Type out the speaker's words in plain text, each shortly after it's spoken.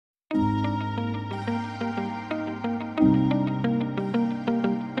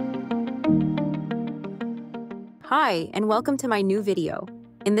Hi, and welcome to my new video.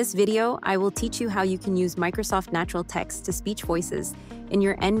 In this video, I will teach you how you can use Microsoft Natural Text-to-Speech voices in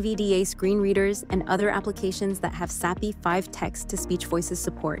your NVDA screen readers and other applications that have sappi 5 text-to-speech voices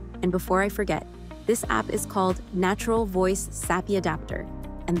support. And before I forget, this app is called Natural Voice Sappi Adapter.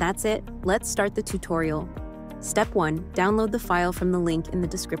 And that's it, let's start the tutorial. Step 1, download the file from the link in the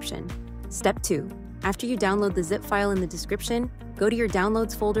description. Step 2, after you download the zip file in the description, go to your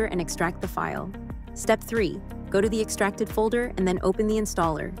Downloads folder and extract the file. Step 3, go to the extracted folder and then open the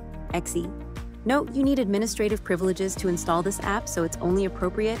installer, exe. Note you need administrative privileges to install this app, so it's only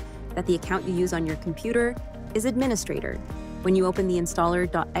appropriate that the account you use on your computer is administrator. When you open the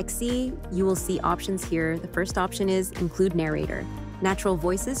installer.exe, you will see options here. The first option is Include Narrator. Natural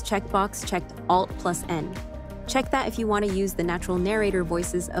Voices checkbox checked Alt+N. Check that if you want to use the natural narrator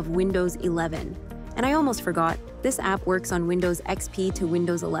voices of Windows 11. And I almost forgot, this app works on Windows XP to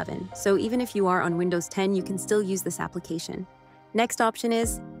Windows 11, so even if you are on Windows 10, you can still use this application. Next option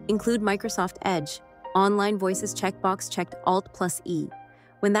is Include Microsoft Edge. Online Voices checkbox checked Alt+E.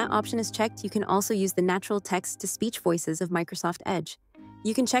 When that option is checked, you can also use the natural text-to-speech voices of Microsoft Edge.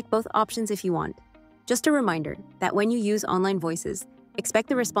 You can check both options if you want. Just a reminder that when you use online voices, expect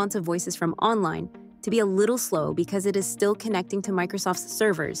the responsive voices from online to be a little slow because it is still connecting to Microsoft's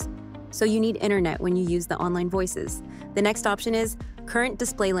servers. So you need internet when you use the online voices. The next option is Current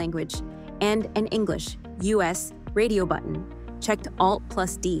Display Language and an English, US, radio button, checked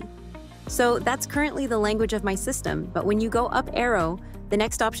Alt+D. So that's currently the language of my system, but when you go up arrow, the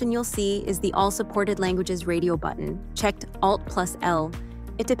next option you'll see is the All Supported Languages radio button, checked Alt+L.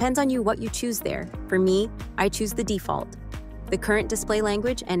 It depends on you what you choose there. For me, I choose the default. The Current Display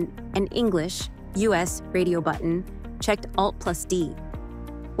Language and an English, US, radio button, checked Alt+D.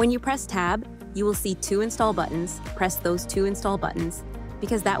 When you press Tab, you will see 2 install buttons. Press those 2 install buttons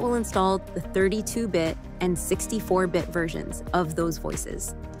because that will install the 32-bit and 64-bit versions of those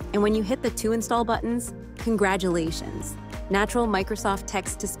voices. And when you hit the 2 install buttons, congratulations! Natural Microsoft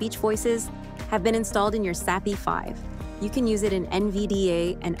Text-to-Speech voices have been installed in your sappi 5. You can use it in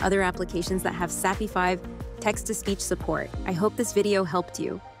NVDA and other applications that have sappi 5 text-to-speech support. I hope this video helped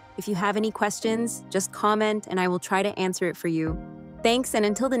you. If you have any questions, just comment and I will try to answer it for you. Thanks, and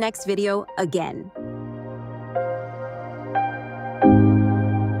until the next video, again.